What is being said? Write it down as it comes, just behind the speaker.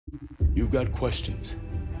You've got questions.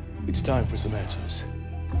 It's time for some answers.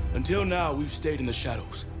 Until now, we've stayed in the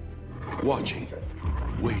shadows. Watching.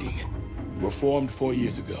 Waiting. We were formed 4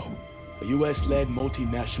 years ago. A US-led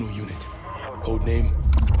multinational unit. Codename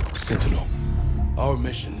Sentinel. Our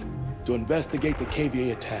mission, to investigate the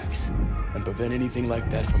KVA attacks and prevent anything like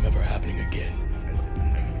that from ever happening again.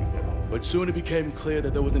 But soon it became clear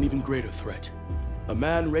that there was an even greater threat. A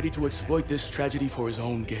man ready to exploit this tragedy for his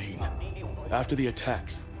own gain. After the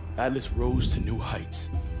attacks, Atlas rose to new heights.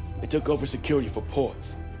 It took over security for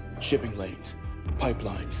ports, shipping lanes,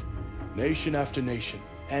 pipelines. Nation after nation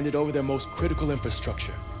handed over their most critical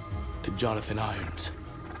infrastructure to Jonathan Irons.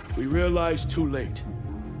 We realized too late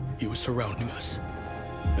he was surrounding us.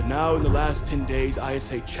 And now in the last 10 days,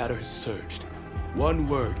 ISA chatter has surged. One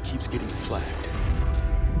word keeps getting flagged.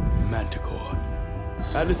 Manticore.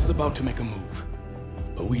 Atlas is about to make a move,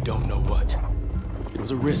 but we don't know what. It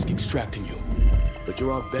was a risk extracting you, but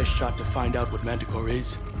you're our best shot to find out what Manticore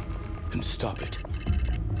is and stop it.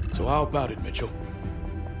 So how about it, Mitchell?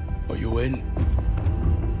 Are you in?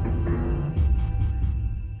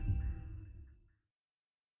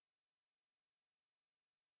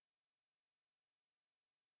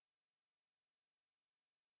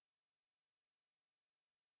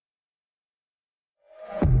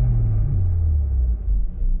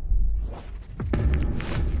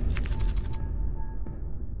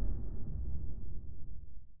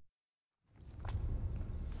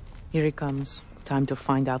 Here he comes. Time to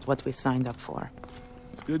find out what we signed up for.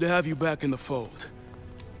 It's good to have you back in the fold.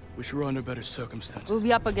 Wish we were under better circumstances. We'll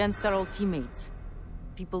be up against our old teammates.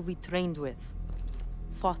 People we trained with.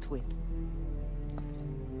 Fought with.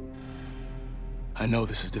 I know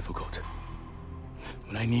this is difficult,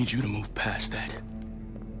 but I need you to move past that.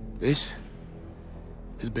 This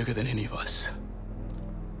is bigger than any of us.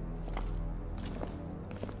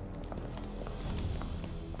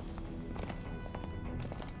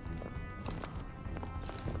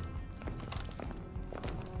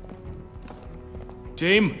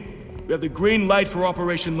 Team, we have the green light for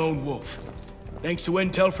Operation Lone Wolf. Thanks to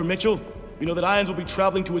intel from Mitchell, we know that Irons will be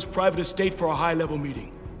traveling to his private estate for a high-level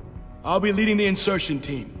meeting. I'll be leading the insertion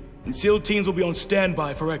team, and SEAL teams will be on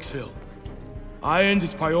standby for exfil. Irons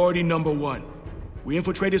is priority #1. We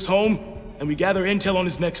infiltrate his home, and we gather intel on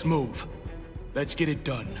his next move. Let's get it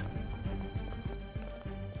done.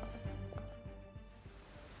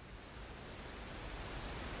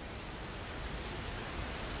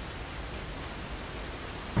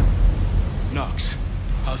 Knox,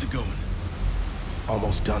 how's it going?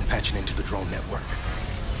 Almost done patching into the drone network.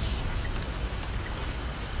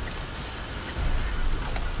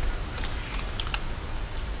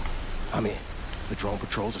 I'm in. The drone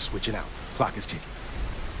patrols are switching out. Clock is ticking.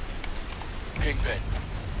 Kingpin,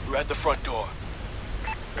 we're at the front door.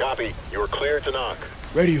 Copy. You are cleared to knock.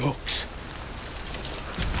 Ready hooks.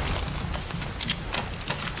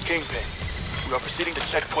 Kingpin, we are proceeding to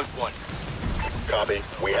checkpoint 1. Copy.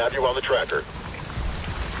 We have you on the tracker.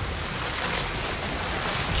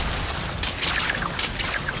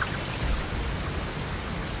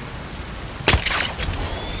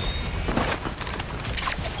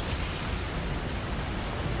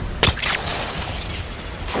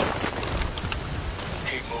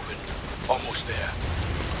 Keep moving. Almost there.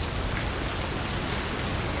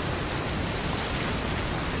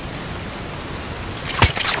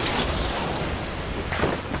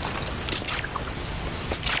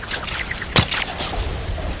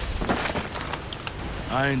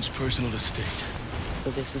 Irons' personal estate.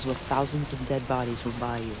 So this is what thousands of dead bodies will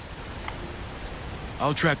buy you.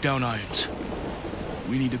 I'll track down Irons.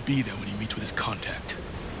 We need to be there when he meets with his contact.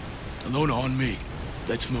 Alone on me.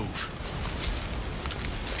 Let's move.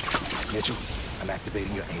 Mitchell, I'm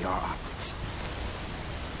activating your AR optics.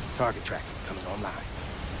 Target tracking coming online.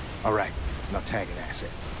 All right, now tag an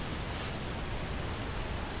asset.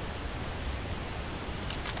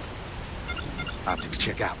 Optics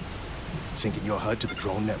check out. Syncing your HUD to the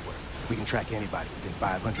drone network. We can track anybody within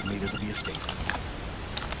 500 meters of the estate.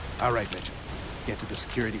 All right, Mitchell. Get to the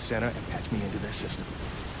security center and patch me into their system.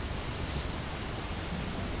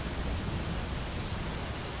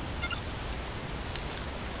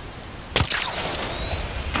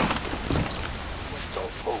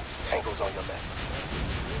 Don't move. Tangle's on your left.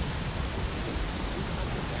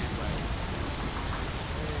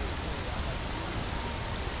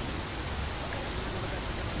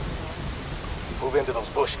 Move into those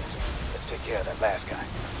bushes. Let's take care of that last guy.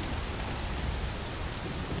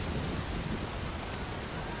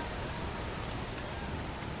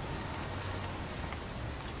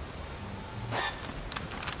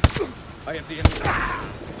 I have the enemy.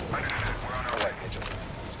 All right, Mitchell.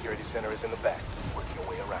 Security center is in the back. Work your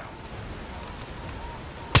way around.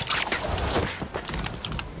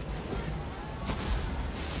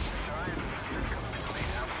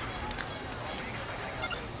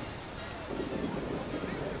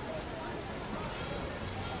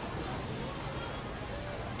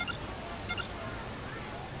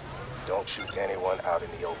 Don't shoot anyone out in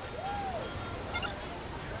the open.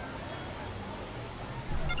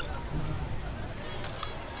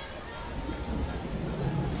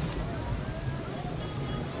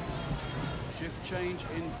 Shift change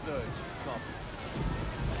in 30. Copy.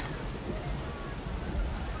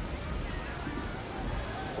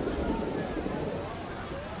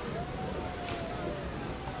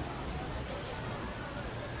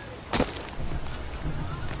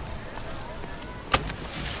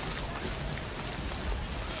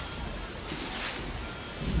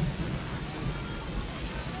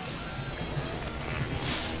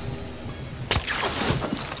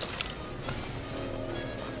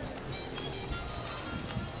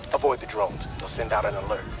 Avoid the drones. They'll send out an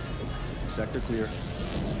alert. Sector clear.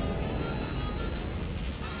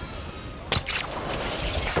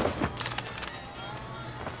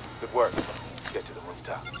 Good work. Get to the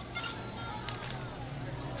rooftop.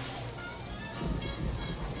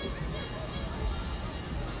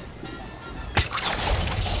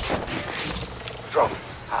 Drone,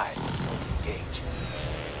 hide. Engage.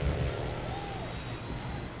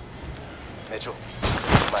 Mitchell,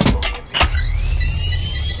 you might go EMP.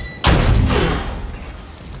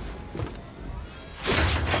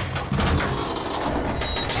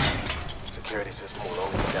 Security system will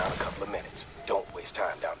only be down a couple of minutes. Don't waste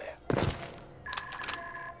time down there.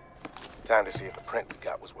 Time to see if the print we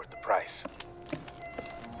got was worth the price.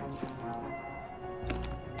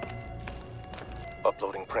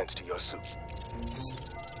 Uploading prints to your suit.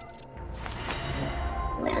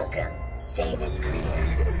 Welcome, David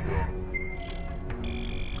Greer.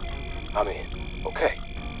 I'm in. Okay.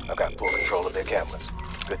 I've got full control of their cameras.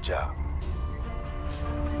 Good job.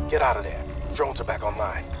 Get out of there. Drones are back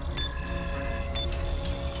online.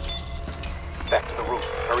 Back to the roof.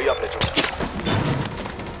 Hurry up, Mitchell.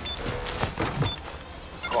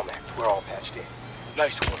 Cormac, we're all patched in.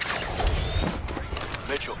 Nice work.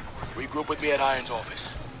 Mitchell, regroup with me at Iron's office.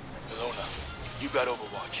 Ilona, you got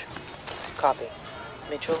Overwatch. Copy.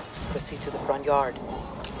 Mitchell, proceed to the front yard.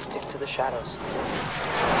 Stick to the shadows.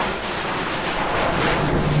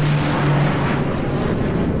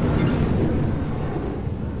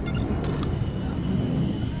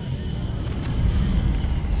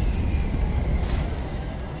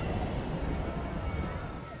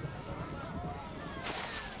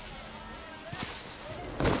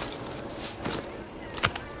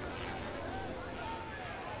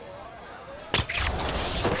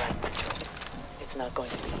 It's not going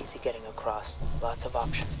to be easy getting across. Lots of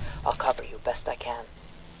options. I'll cover you best I can.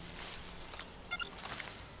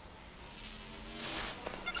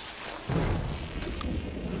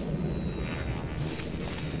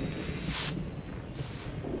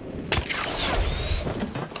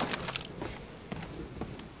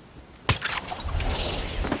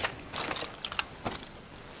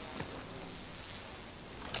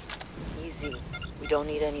 Easy. We don't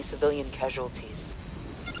need any civilian casualties.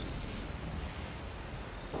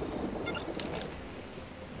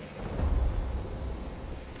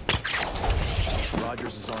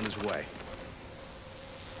 Rogers is on his way.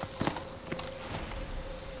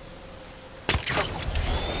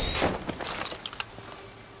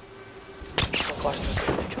 So far, so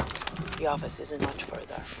good, Mitchell. The office isn't much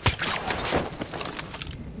further.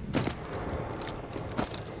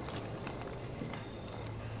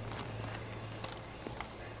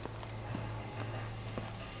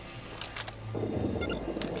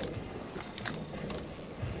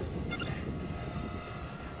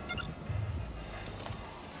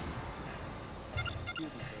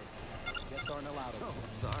 Excuse me, sir. Guests aren't allowed. Oh,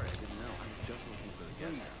 sorry, I didn't know. I was just looking for the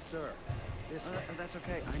guest. Please, sir. This that's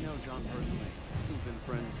okay. I know John personally. We've been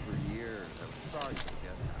friends for years. I'm sorry to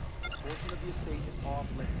suggest now. A portion of the estate is off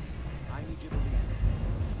limits. I need you to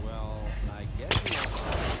leave. Well, I guess you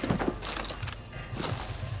won't.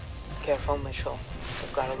 Careful, Mitchell.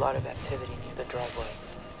 We've got a lot of activity near the driveway.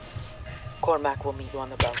 Cormac will meet you on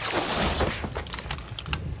the balcony.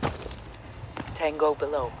 Tango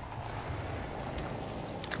below.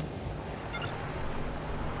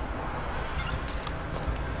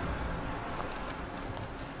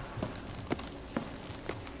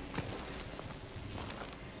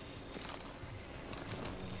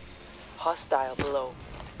 Hostile below.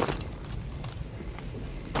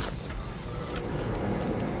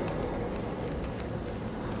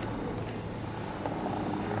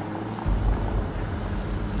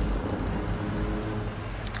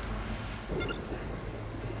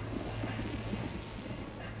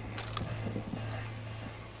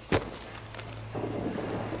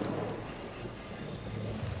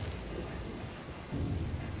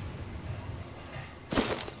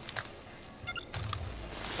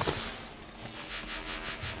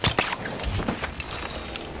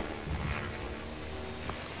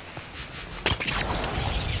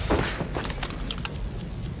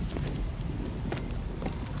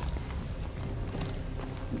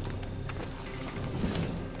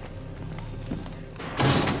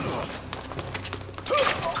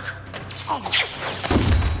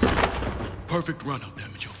 perfect run out there,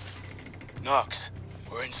 Mitchell. Knox,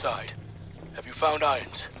 we're inside. Have you found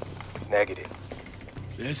Irons? Negative.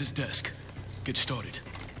 There's his desk. Get started.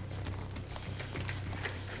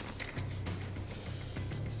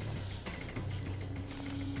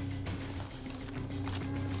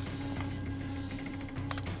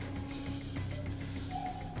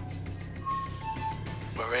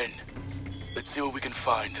 We're in. Let's see what we can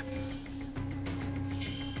find.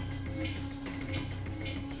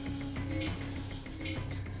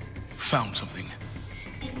 Found something.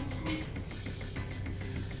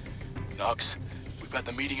 Knox, we've got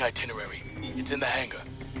the meeting itinerary. It's in the hangar.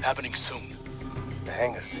 Happening soon. The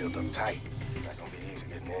hangar's sealed up tight. Not gonna be easy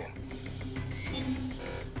getting in.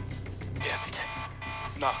 Damn it.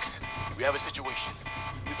 Knox, we have a situation.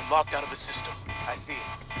 We've been locked out of the system. I see it.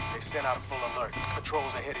 They've sent out a full alert.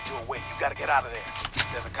 Patrols are headed your way. You gotta get out of there.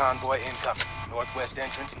 There's a convoy incoming. Northwest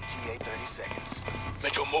entrance, ETA 30 seconds.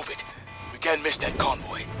 Mitchell, move it. We can't miss that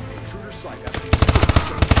convoy. Intruder sight out.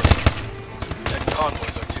 That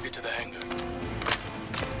convoy's our ticket to the hangar.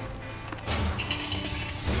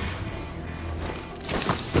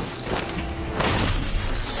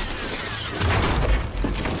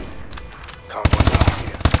 Convoy out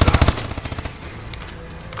here.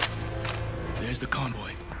 There's the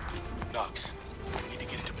convoy. Knox, we need to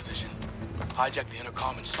get into position. Hijack the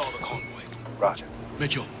intercom and stall the convoy. Roger.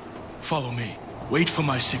 Mitchell, follow me. Wait for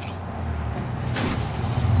my signal.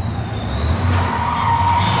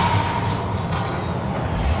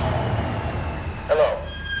 Hello.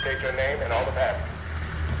 State your name and all the passengers.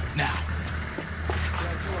 Now.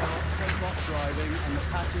 Yes, driving, and the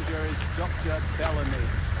passenger is Dr. Bellamy.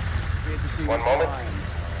 Here to see One Mr. moment. Irons.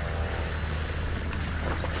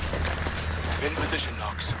 In position,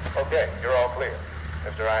 Knox. Okay, you're all clear.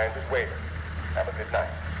 Mr. Irons is waiting. Have a good night.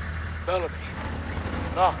 Bellamy.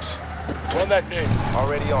 Knox. Run that name.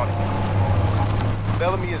 Already on it.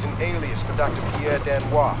 Bellamy is an alias for Dr. Pierre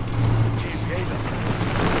Danois.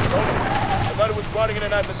 I thought it was running in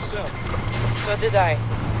and out of the cell. So did I.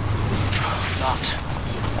 Knox.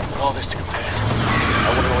 Put all this to command. I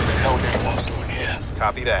want to know what the hell Danois doing here.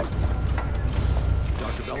 Copy that.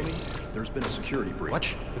 Dr. Bellamy, there's been a security breach. What?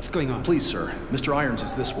 What's going on? Please, sir. Mr. Irons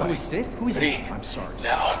is this way. Oh, he's safe? Who is Lee. it? I'm sorry, sir.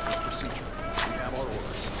 Now. Procedure. We have our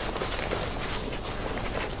orders.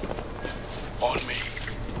 On me.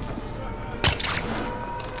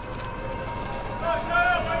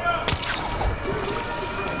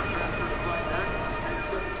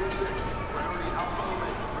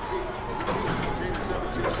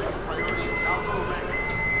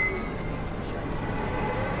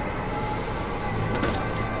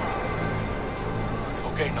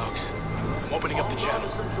 Okay, Knox. I'm opening up the channel.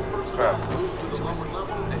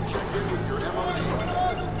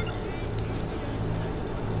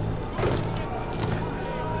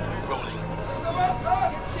 Rolling.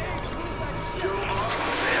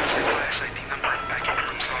 Class ID number and packet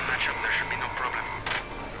rooms all match up. There should be no problem.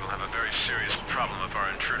 We'll have a very serious problem if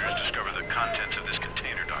our intruders discover the contents of this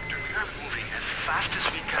container, Doctor. We are moving as fast as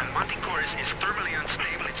we can. Manticore is thermally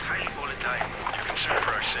unstable. It's highly volatile. Your concern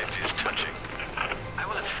for our safety is touching. I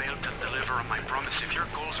will have failed to deliver on my promise if your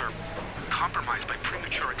goals are compromised by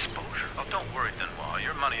premature exposure. Oh, don't worry, Danois.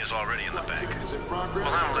 Your money is already in the bank. We'll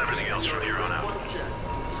handle everything else from here on out.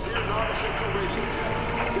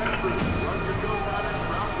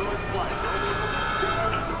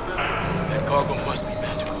 That cargo must be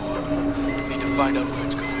magical. We need to find out where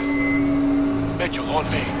it's going. Mitchell, on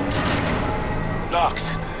me. Knox,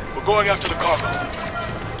 we're going after the cargo.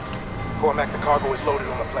 Cormac, the cargo is loaded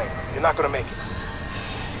on the plane. You're not gonna make it.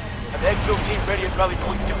 Have the exfil team ready at Rally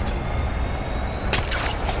Point, Delta.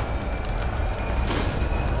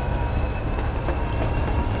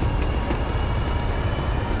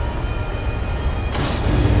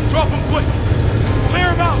 Drop him quick!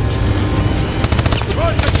 Clear him out!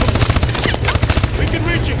 Run, Mitchell! We can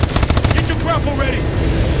reach him! Get your grapple ready!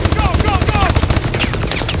 Go, go, go!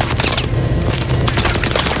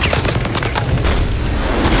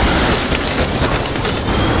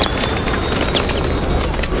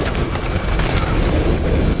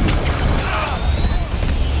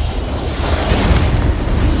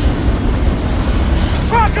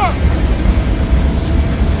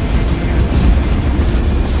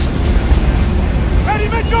 Ready,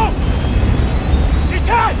 Mitchell!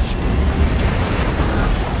 Detach!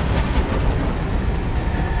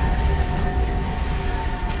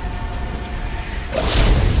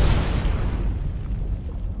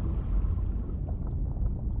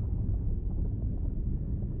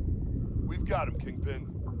 We've got him, Kingpin.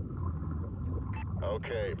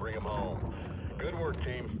 Okay, bring him home. Good work,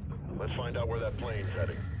 team. Let's find out where that plane's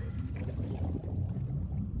heading.